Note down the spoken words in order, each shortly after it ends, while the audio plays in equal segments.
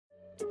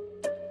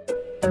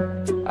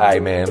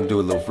Alright, man, I'm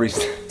doing a little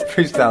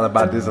freestyle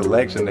about this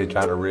election they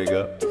trying to rig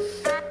up.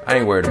 I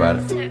ain't worried about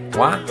it.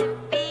 Why?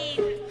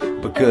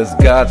 Because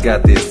God's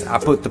got this. I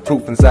put the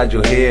proof inside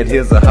your head.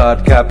 Here's a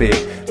hard copy.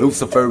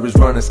 Lucifer is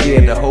running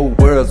scared. The whole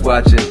world's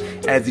watching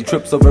as he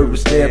trips over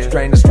his steps.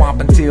 Drain the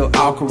swamp until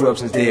all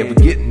corruption's dead. We're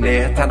getting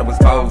there. Time to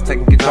expose.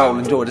 Taking control.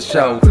 Enjoy the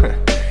show.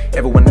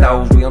 Everyone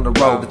knows we on the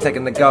road to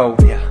taking the goal.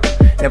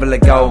 Never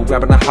let go.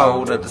 Grabbing a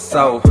hold of the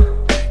soul.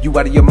 You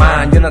out of your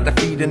mind, you're not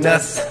defeating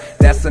us.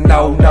 That's a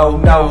no, no,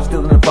 no.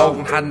 Still in the vote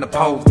and hiding the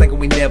polls, thinking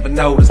we never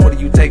notice. What do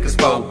you take us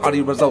for? All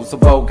the results are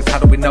bogus. How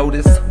do we know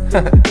this?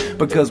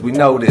 Because we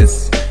know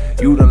this.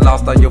 You done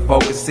lost all your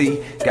focus,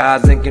 see?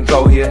 God's in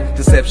control here.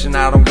 Deception,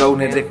 I don't go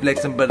near. They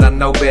flexing, but I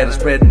know better.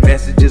 Spreading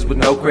messages with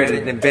no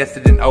credit.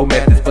 Invested in old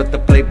methods, but the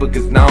playbook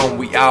is known.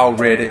 We all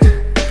read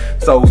it.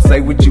 So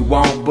say what you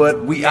want,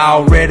 but we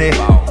all ready.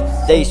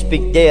 They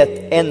speak death,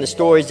 and the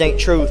stories ain't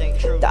truth.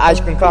 The ice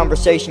cream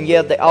conversation,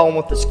 yeah, they all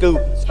want the scoop.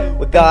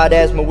 With God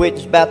as my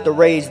witness, about to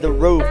raise the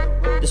roof.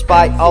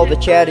 Despite all the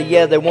chatter,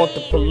 yeah, they want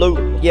to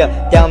pollute.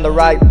 Yeah, down the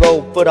right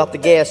road, foot off the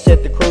gas,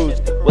 set the cruise.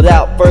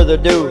 Without further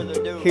ado,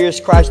 here's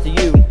Christ to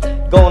you.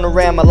 Going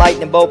around my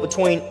lightning bolt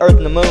between earth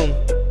and the moon.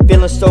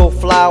 Feeling so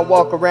fly,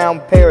 walk around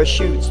with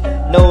parachutes.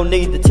 No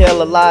need to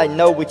tell a lie,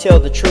 no, we tell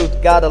the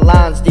truth. Got a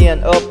lines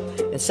den up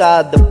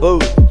inside the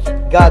booth.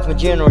 God's my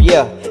general,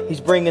 yeah, he's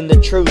bringing the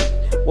truth.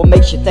 What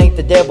makes you think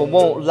the devil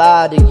won't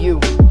lie to you?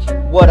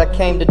 What I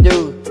came to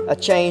do, I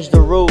changed the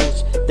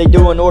rules. They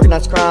do an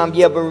organized crime,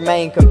 yeah, but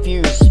remain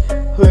confused.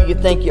 Who you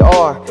think you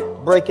are,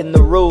 breaking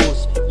the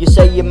rules? You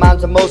say your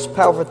mind's the most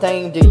powerful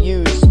thing to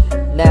use.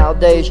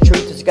 Nowadays,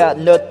 truth has got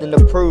nothing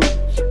to prove.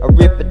 I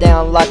rip it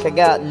down like I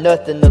got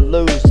nothing to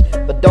lose.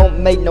 But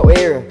don't make no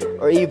error,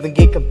 or even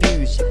get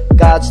confused.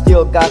 God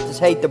still got this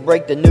hate to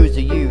break the news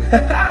to you.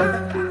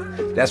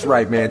 That's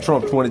right, man.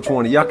 Trump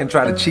 2020. Y'all can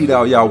try to cheat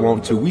all y'all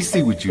want to. We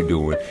see what you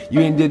doing. You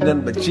ain't did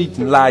nothing but cheat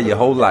and lie your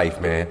whole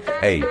life, man.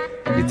 Hey,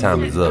 your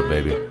time is up,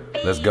 baby.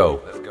 Let's go.